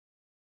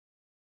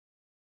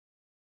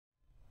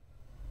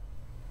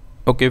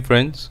Okay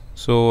friends,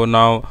 so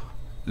now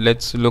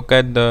let's look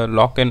at the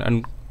lock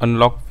and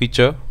unlock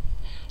feature.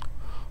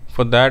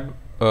 For that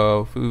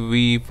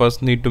we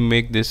first need to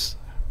make this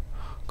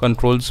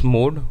controls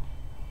mode.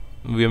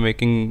 We are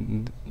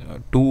making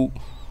two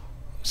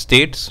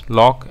states,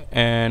 lock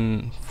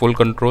and full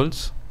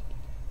controls.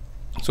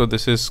 So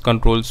this is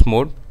controls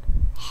mode,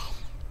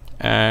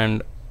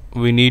 and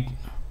we need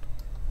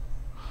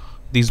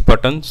these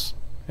buttons,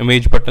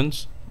 image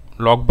buttons,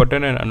 lock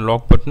button and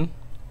unlock button.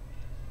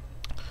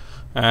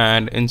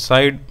 And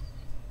inside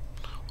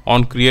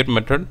on create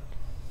method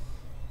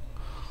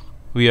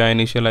we are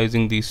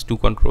initializing these two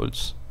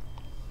controls,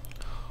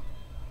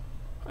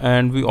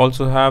 and we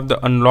also have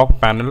the unlock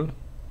panel.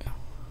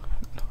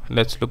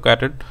 Let's look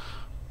at it.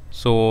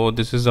 So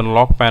this is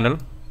unlock panel.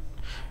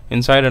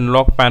 Inside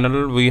unlock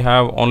panel we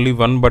have only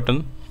one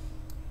button,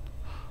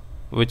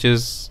 which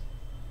is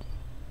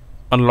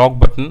unlock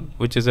button,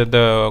 which is at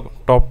the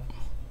top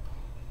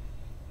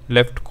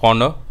left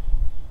corner.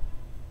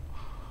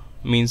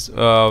 Means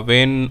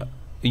when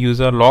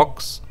user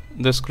locks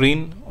the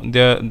screen,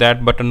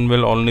 that button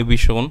will only be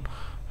shown,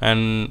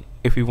 and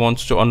if he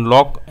wants to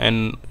unlock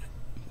and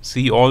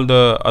see all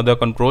the other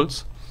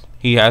controls,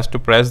 he has to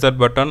press that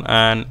button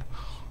and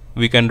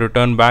we can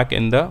return back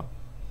in the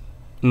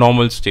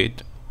normal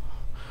state.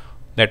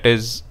 That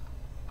is,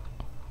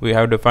 we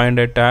have defined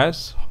it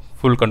as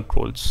full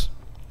controls.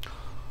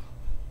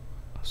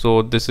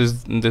 So this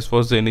was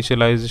the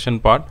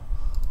initialization part.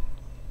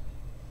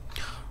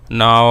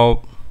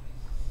 Now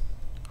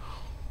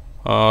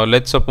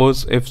let's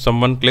suppose if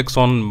someone clicks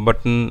on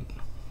button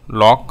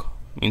lock,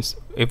 means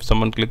if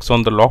someone clicks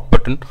on the lock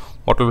button,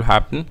 what will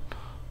happen?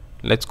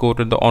 Let's go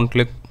to the on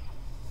click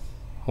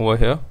over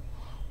here,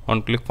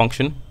 on click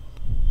function.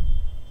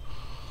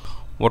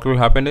 What will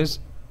happen is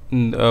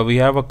we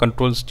have a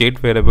control state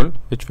variable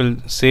which will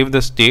save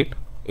the state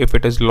if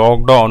it is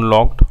locked or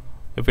unlocked,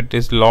 if it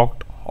is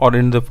locked or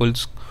in the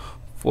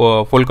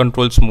full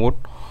controls mode.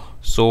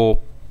 So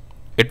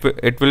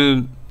it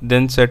will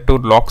then set to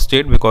lock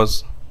state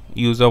because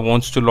user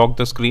wants to lock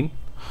the screen.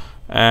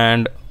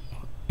 And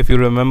if you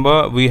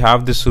remember, we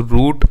have this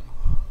root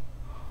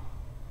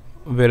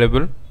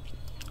variable.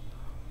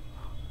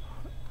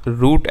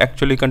 Root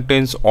actually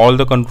contains all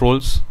the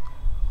controls.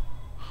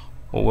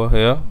 Over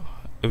here,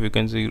 if you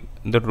can see,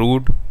 the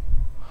root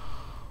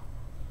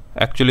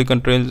actually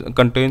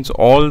contains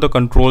all the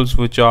controls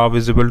which are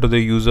visible to the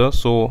user.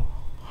 So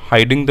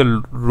hiding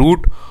the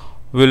root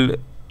will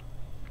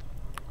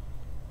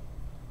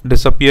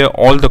disappear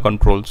all the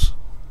controls.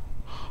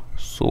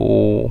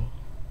 So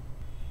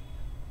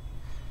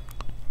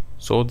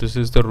this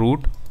is the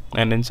root,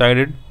 and inside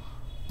it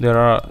there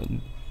are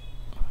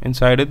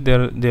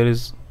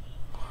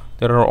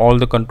all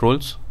the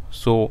controls.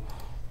 So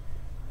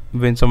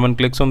when someone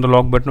clicks on the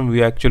lock button,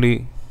 we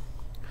actually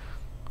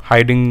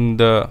hiding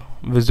the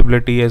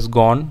visibility as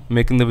gone,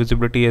 making the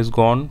visibility as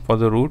gone for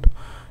the root,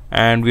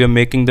 and we are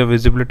making the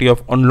visibility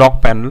of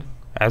unlock panel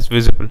as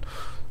visible.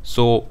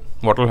 So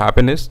what will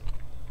happen is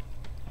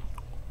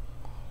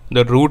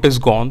the root is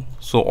gone,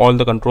 so all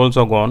the controls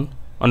are gone.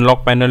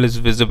 Unlock panel is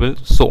visible,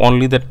 so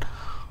only that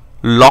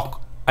unlock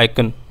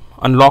icon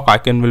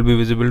will be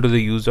visible to the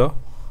user.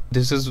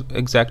 This is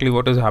exactly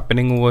what is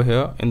happening over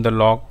here in the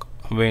lock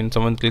when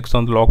someone clicks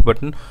on the lock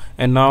button.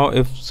 And now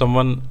if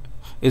someone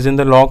is in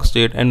the lock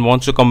state and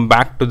wants to come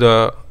back to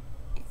the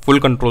full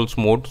controls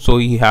mode, so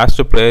he has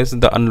to press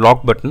the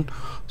unlock button.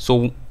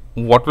 So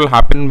what will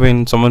happen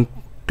when someone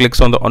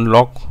clicks on the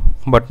unlock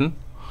button?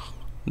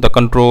 The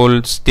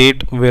control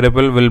state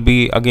variable will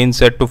be again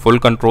set to full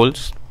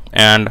controls,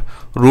 and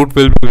root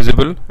will be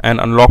visible and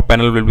unlock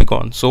panel will be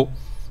gone. So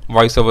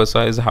vice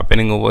versa is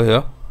happening over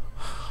here.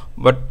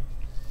 But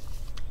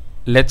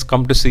let's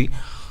come to see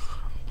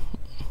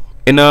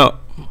in a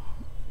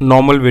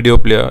normal video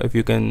player. If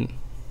you can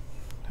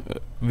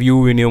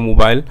view in your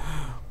mobile,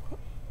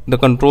 the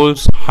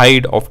controls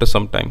hide after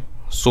some time.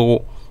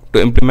 So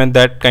to implement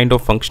that kind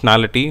of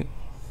functionality,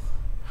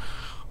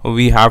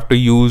 we have to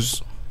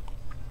use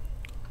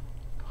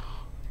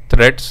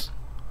threads,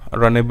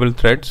 runnable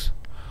threads.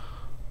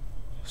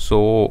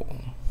 So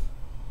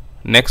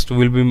next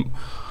we'll be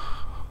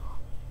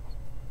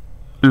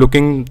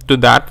looking to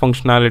that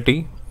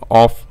functionality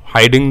of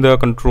hiding the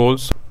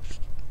controls.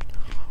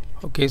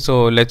 Okay,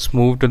 so let's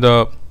move to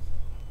the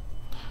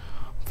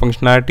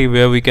functionality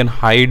where we can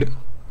hide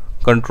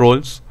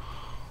controls.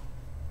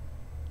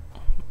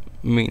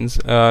 Means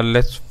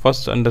let's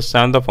first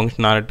understand the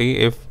functionality.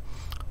 If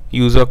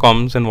user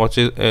comes and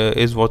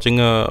is watching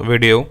a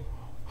video,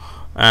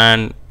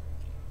 and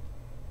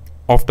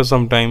after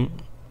some time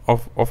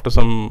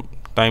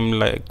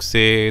like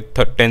say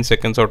 10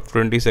 seconds or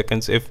 20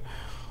 seconds, if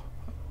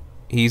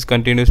he's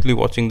continuously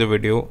watching the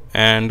video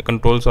and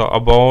controls are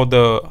above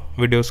the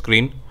video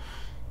screen,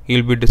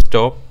 he'll be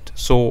disturbed.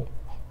 So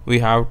we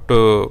have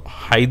to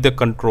hide the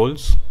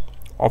controls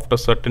after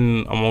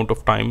certain amount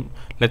of time,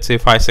 let's say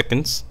 5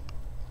 seconds.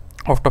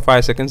 After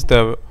 5 seconds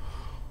the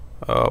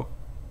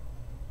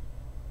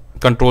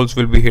controls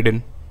will be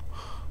hidden.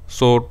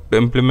 So to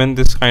implement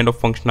this kind of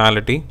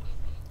functionality,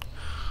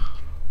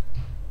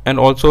 And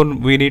also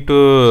we need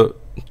to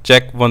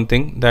check one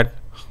thing, that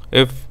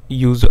if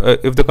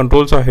if the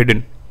controls are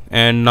hidden,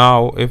 and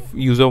now if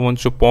user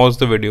wants to pause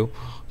the video,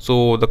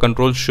 so the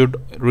controls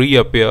should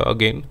reappear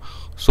again.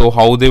 So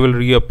how they will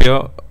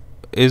reappear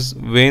is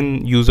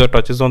when user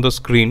touches on the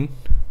screen,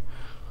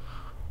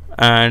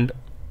 and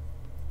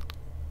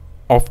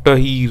after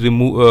he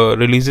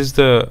releases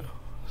the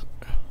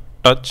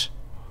touch,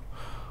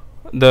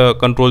 the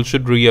controls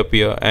should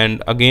reappear,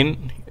 and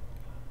again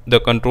the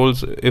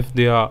controls, if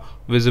they are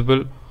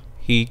visible,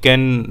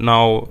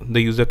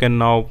 the user can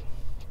now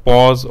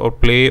pause or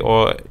play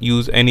or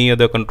use any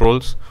other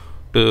controls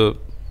to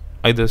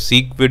either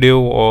seek video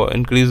or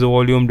increase the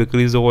volume,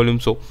 decrease the volume.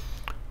 So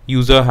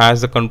user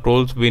has the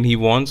controls when he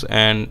wants,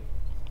 and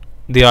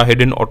they are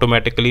hidden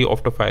automatically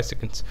after 5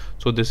 seconds.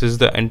 So this is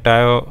the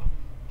entire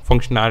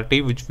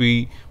functionality which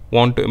we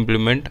want to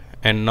implement,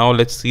 and now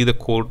let's see the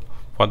code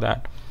for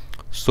that.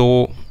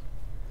 So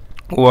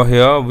over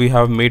here we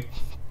have made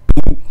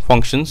two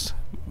functions,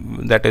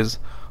 that is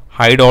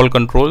hide all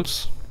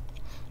controls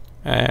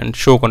and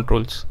show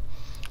controls.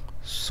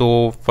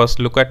 So first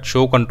look at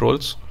show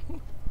controls.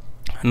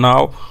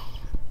 Now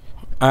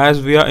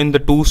as we are in the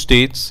two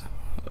states,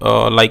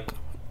 like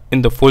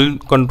in the full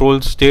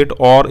control state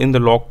or in the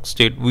lock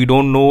state, we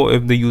don't know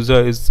if the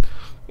user is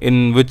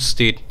in which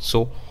state.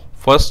 So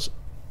first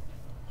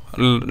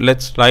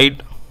let's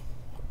write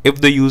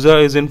if the user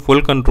is in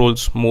full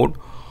controls mode.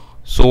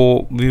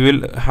 So we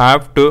will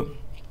have to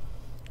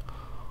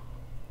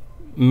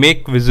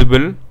make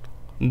visible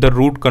the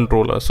root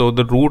controller. So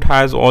the root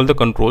has all the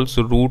controls,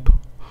 so root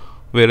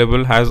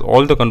variable has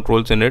all the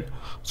controls in it.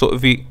 So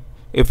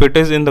if it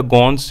is in the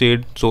gone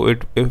state, so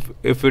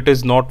if it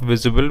is not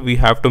visible, we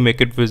have to make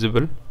it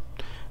visible.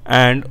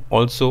 And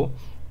also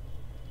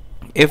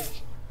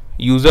if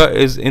user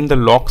is in the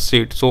lock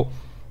state, so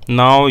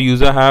now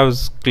user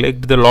has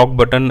clicked the lock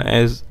button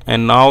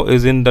and now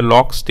is in the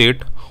lock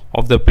state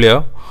of the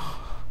player,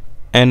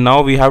 and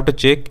now we have to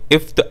check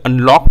if the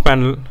unlock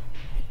panel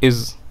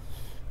is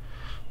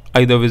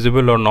either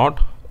visible or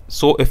not.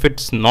 So if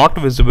it's not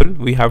visible,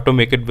 we have to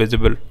make it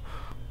visible.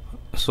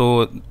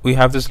 So we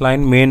have this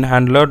line main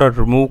handler dot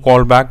remove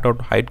callback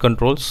dot hide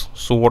controls.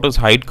 So what is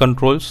hide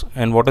controls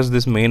and what is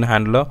this main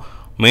handler?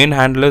 Main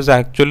handler is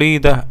actually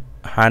the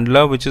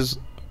handler which is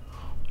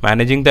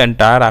managing the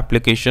entire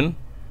application.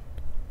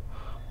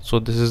 So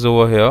this is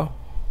over here,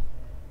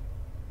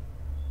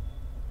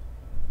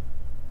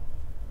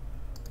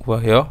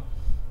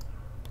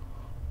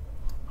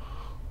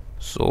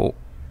 so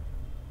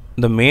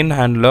the main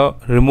handler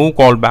remove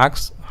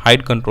callbacks,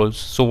 hide controls.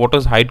 So what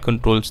is hide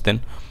controls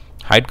then?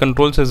 Hide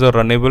controls is a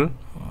runnable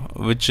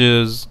which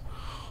is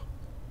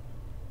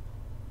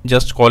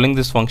just calling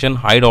this function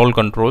hide all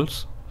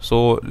controls.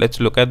 So let's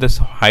look at this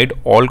hide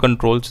all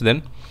controls.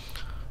 Then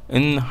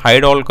in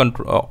hide all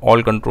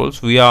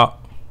controls, we are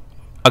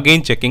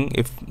again checking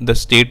if the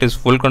state is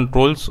full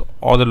controls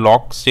or the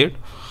lock state.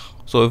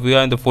 So if we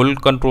are in the full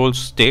control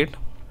state,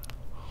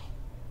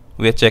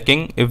 we are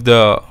checking if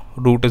the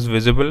root is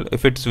visible.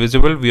 If it's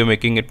visible, we are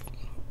making it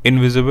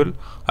invisible.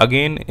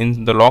 Again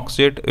in the lock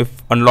state,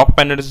 if unlock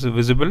panel is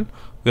visible,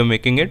 we are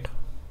making it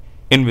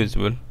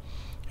invisible.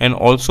 And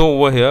also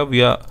over here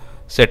we are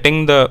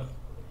setting the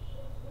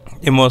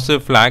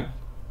immersive flag,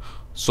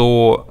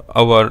 so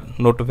our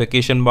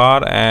notification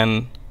bar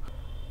and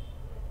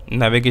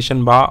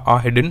navigation bar are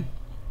hidden.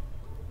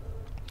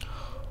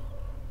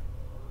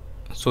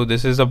 So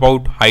this is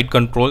about hide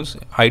controls.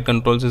 Hide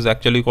controls is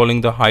actually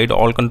calling the hide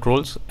all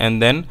controls.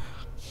 And then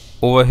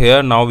over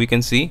here now we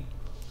can see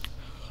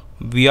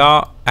we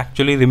are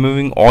actually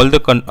removing all the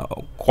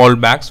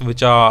callbacks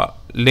which are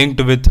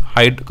linked with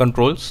hide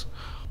controls,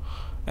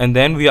 and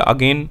then we are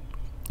again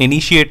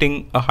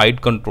initiating a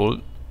hide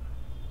control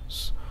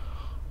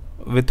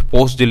with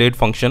post delayed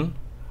function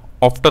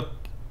after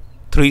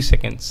 3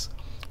 seconds.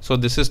 So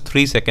this is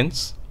 3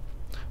 seconds.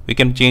 We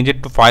can change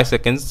it to 5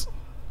 seconds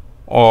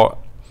or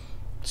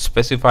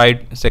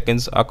specified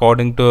seconds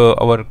according to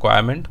our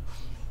requirement.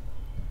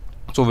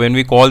 So when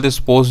we call this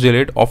post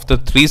delayed, after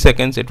 3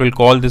 seconds it will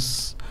call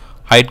this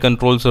hide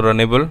controls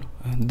runnable.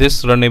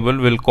 This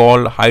runnable will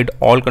call hide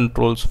all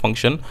controls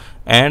function,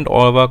 and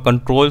all our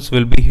controls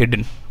will be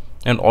hidden.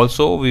 And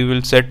also we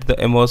will set the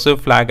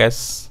immersive flag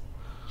as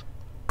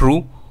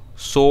true.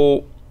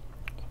 So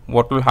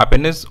what will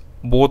happen is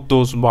both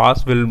those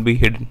bars will be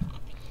hidden.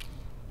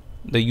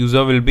 The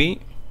user will be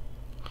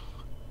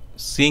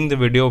seeing the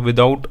video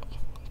without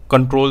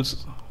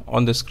controls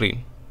on the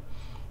screen.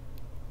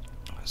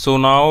 So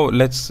now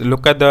let's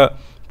look at the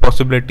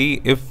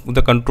possibility if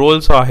the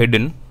controls are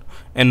hidden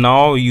and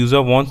now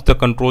user wants the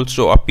controls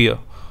to appear.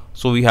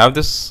 So we have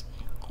this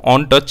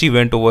on touch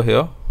event over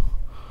here.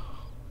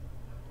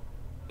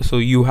 So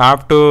you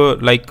have to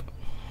like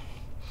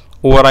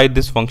override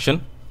this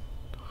function,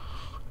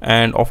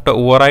 and after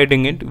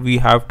overriding it we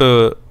have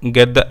to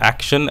get the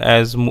action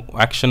as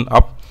action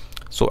up.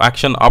 So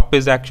action up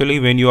is actually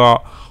when you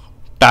are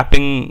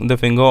tapping the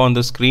finger on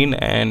the screen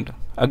and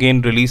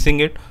again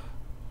releasing it.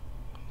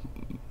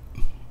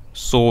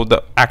 So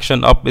the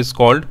action up is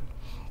called.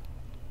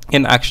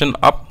 in action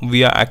up,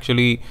 we are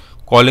actually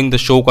calling the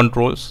show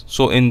controls.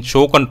 So in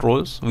show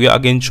controls, we are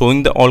again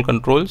showing the all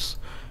controls,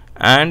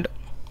 and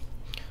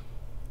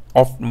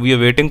we are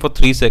waiting for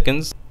 3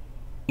 seconds,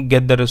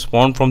 get the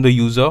response from the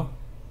user.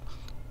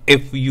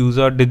 If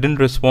user didn't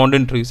respond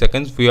in 3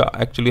 seconds, we are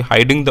actually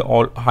hiding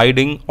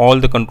all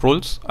the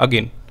controls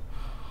again.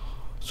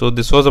 So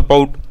this was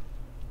about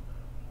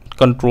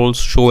controls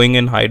showing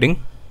and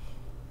hiding.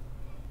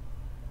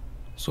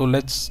 So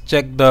let's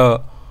check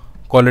the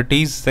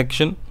qualities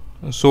section.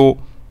 So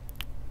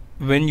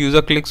when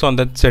user clicks on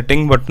that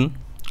setting button,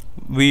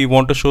 we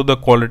want to show the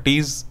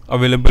qualities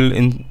available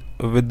in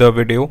with the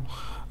video.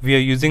 We are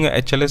using a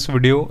HLS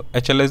video.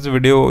 HLS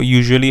video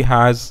usually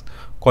has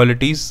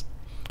qualities,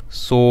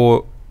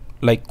 so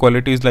like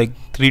qualities like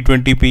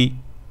 320p,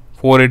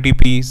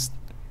 480p,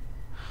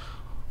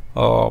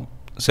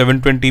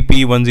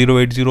 720p,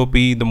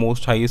 1080p, the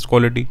most highest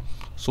quality.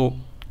 So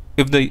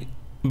if the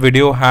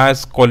video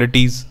has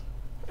qualities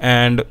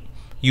and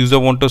user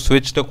want to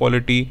switch the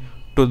quality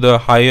to the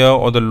higher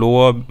or the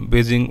lower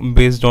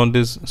based on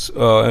this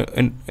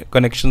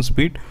connection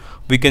speed,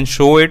 we can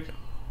show it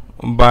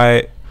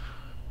by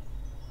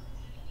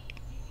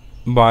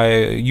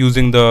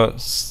using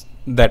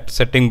that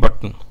setting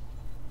button.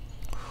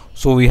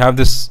 So we have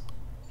this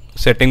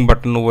setting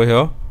button over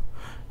here,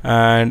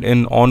 and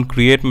in on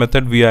create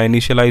method we are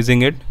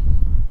initializing it.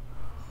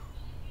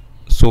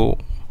 So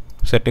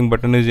setting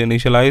button is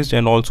initialized,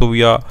 and also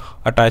we are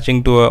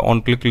attaching to a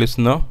on click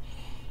listener.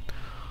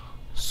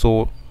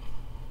 So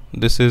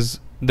this is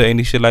the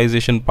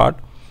initialization part,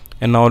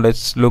 and now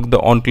let's look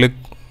the on click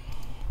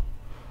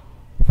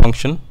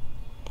function.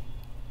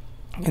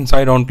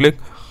 Inside on click,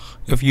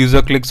 if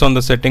user clicks on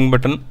the setting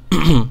button,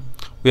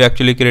 we are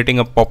actually creating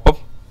a pop-up.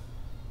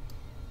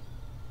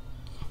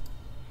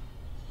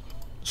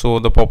 So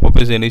the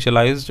pop-up is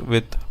initialized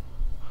with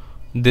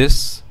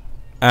this,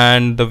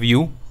 and the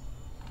view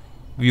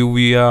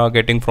we are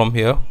getting from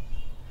here.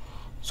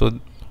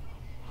 So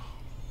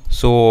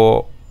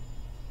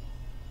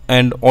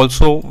and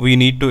also we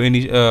need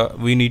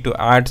to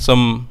add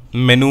some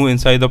menu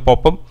inside the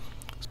pop-up.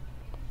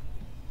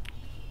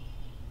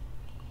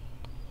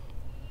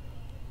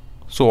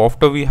 So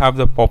after we have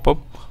the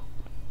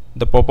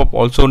pop-up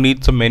also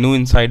needs a menu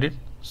inside it.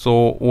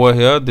 So over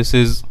here, this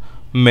is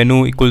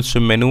menu equals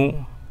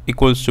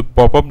to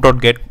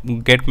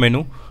pop-up.get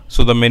menu.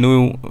 So the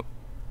menu,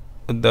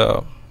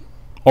 the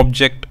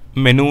object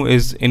menu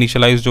is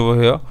initialized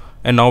over here,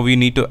 and now we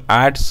need to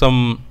add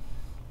some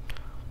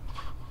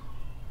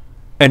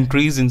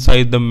entries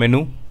inside the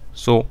menu.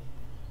 So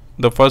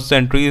the first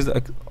entry is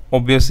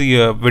obviously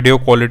a video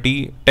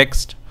quality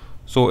text.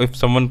 So if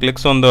someone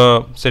clicks on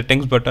the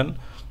settings button,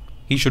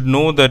 he should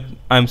know that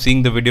I'm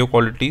seeing the video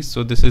quality.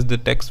 So this is the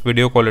text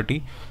video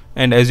quality,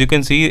 and as you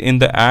can see in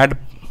the add,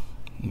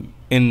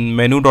 in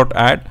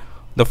menu.add,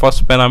 the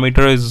first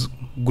parameter is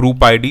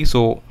group ID.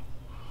 So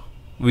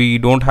we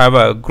don't have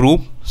a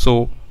group,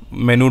 so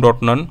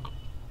menu.none.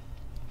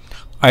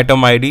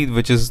 Item ID,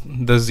 which is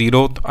the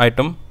 0th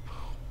item.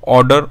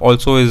 Order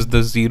also is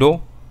the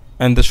 0,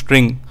 and the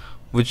string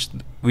which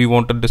we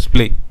want to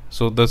display.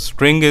 So the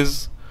string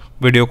is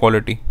video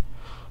quality.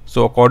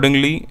 So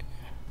accordingly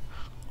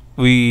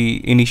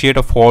we initiate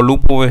a for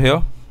loop over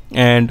here,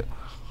 and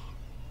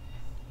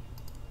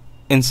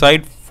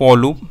inside for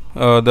loop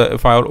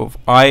if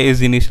I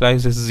is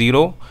initialized as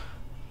 0,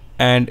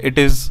 and it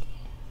is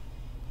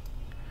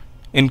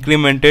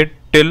incremented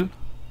till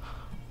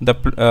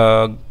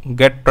the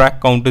get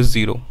track count is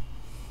 0,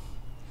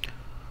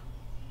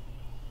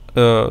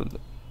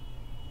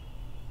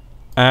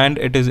 and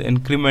it is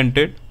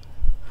incremented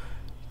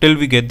till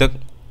we get the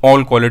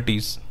all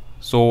qualities.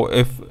 So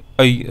if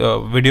a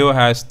video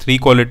has 3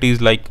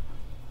 qualities like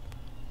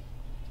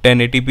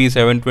 1080p,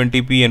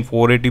 720p and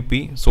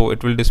 480p, so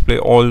it will display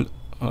all,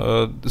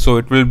 so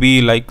it will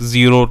be like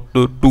 0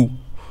 to 2.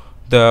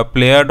 The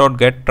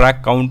player.get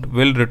track count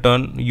will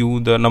return you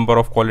the number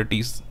of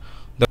qualities.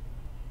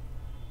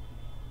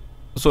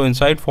 So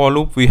inside for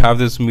loop we have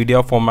this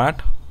media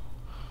format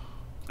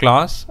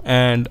class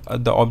and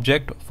the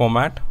object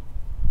format.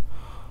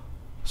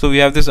 So we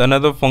have this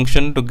another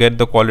function to get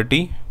the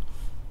quality,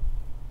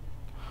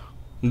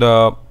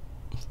 the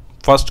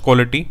first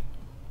quality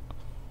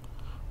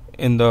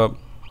in the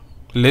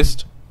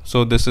list.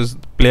 So this is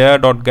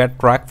player.get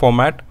track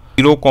format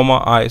 0,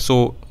 I.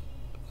 So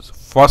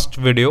first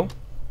video,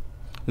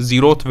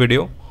 0th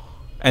video,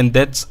 and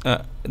that's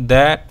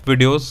that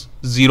video's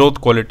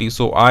 0th quality.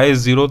 So I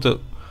is 0th,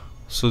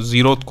 so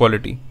 0th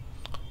quality.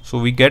 So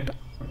we get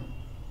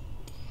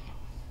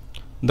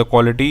the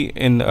quality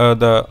in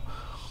the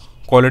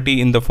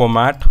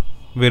format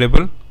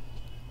variable.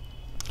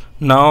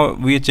 Now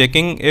we are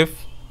checking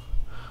if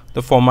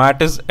the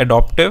format is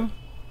adaptive.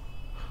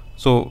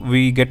 So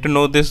we get to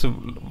know this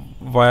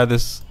via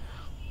this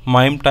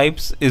mime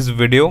types is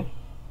video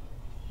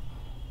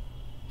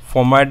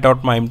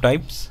format.mime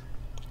types.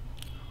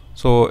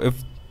 So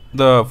if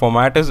the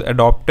format is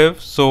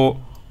adaptive, so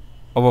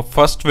our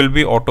first will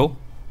be auto.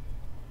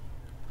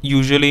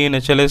 Usually in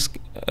HLS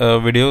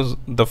videos,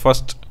 the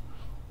first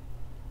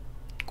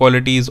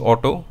quality is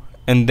auto,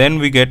 and then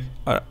we get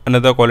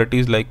another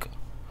qualities like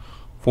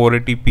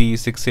 480p,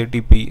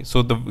 680p.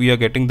 So we are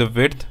getting the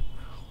width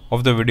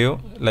of the video,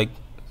 like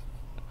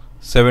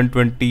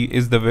 720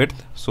 is the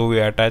width, so we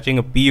are attaching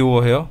a p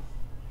over here.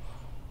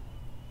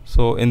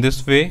 So in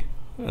this way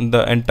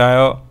the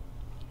entire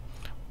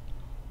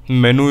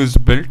menu is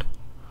built,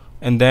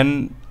 and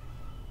then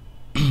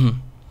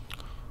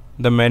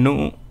the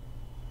menu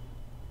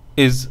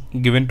is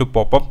given to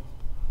pop up,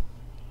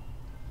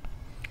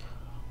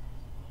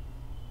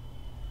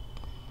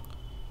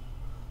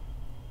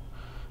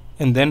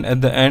 and then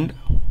at the end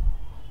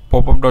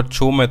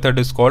pop-up.show method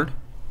is called,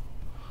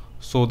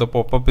 so the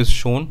pop-up is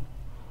shown.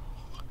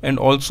 And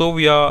also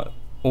we are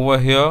over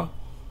here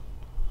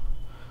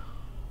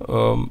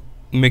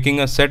making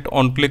a set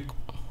on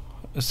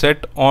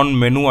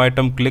menu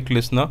item click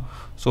listener.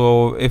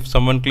 So if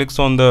someone clicks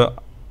on the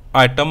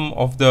item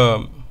of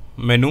the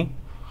menu,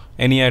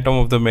 any item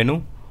of the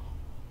menu,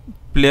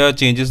 player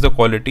changes the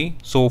quality.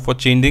 So for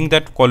changing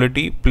that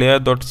quality,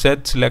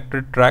 player.set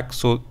selected track,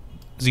 so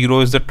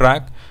 0 is the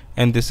track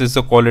and this is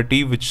the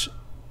quality which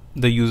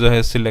the user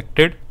has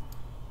selected.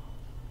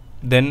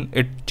 Then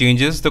it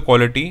changes the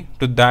quality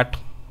to that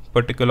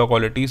particular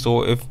quality.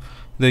 So if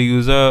the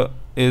user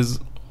is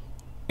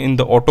in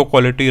the auto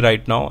quality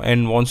right now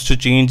and wants to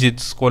change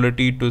its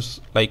quality to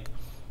like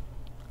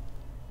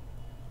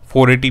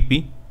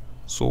 480p,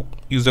 so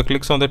user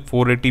clicks on that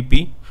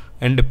 480p,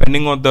 and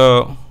depending on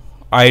the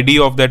ID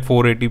of that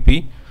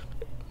 480p,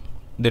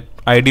 that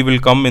ID will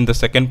come in the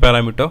second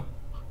parameter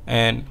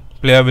and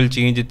player will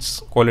change its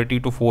quality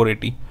to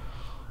 480.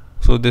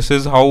 So this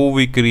is how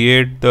we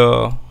create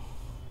the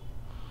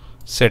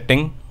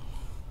setting.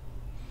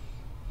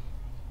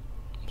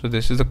 So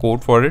this is the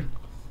code for it.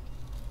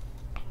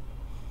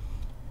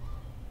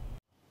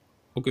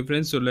 Okay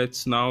friends, so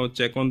let's now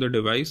check on the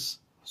device.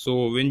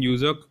 So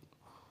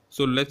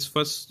so let's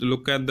first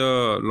look at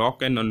the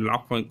lock and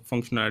unlock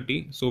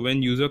functionality. So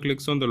when user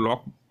clicks on the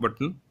lock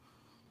button,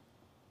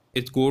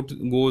 it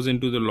goes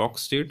into the lock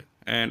state,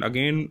 and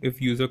again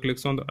if user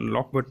clicks on the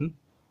unlock button,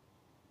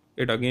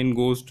 it again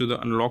goes to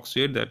the unlock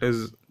state, that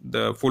is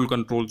the full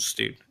control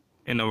state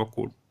in our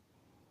code.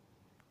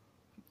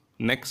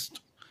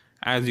 Next,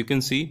 as you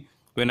can see,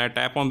 when I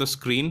tap on the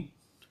screen,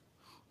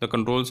 the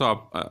controls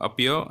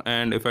appear,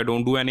 and if I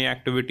don't do any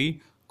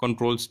activity,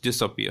 controls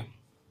disappear.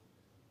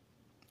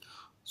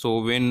 So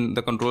when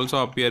the controls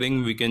are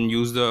appearing, we can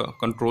use the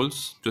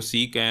controls to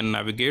seek and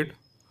navigate,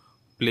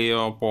 play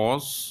or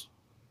pause.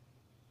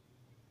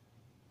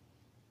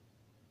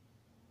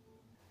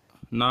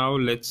 Now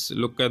let's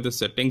look at the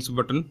settings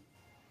button.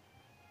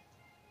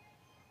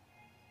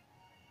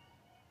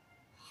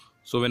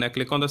 So when I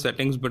click on the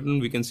settings button,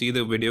 we can see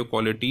the video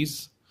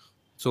qualities.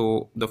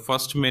 So the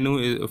first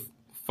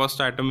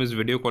item is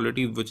video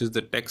quality, which is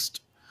the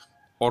text.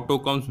 Auto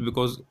comes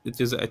because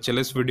it is a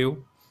HLS video,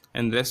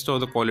 and rest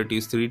of the quality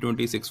is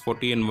 320,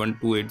 640 and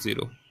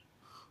 1280.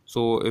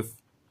 So if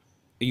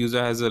the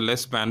user has a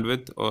less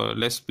bandwidth or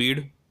less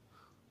speed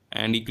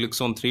and he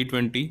clicks on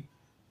 320,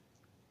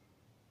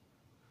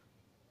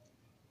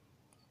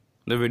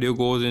 the video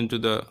goes into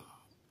the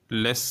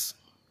less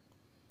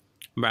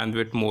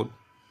bandwidth mode.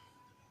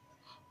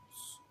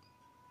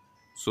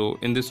 So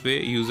in this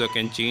way user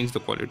can change the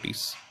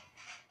qualities.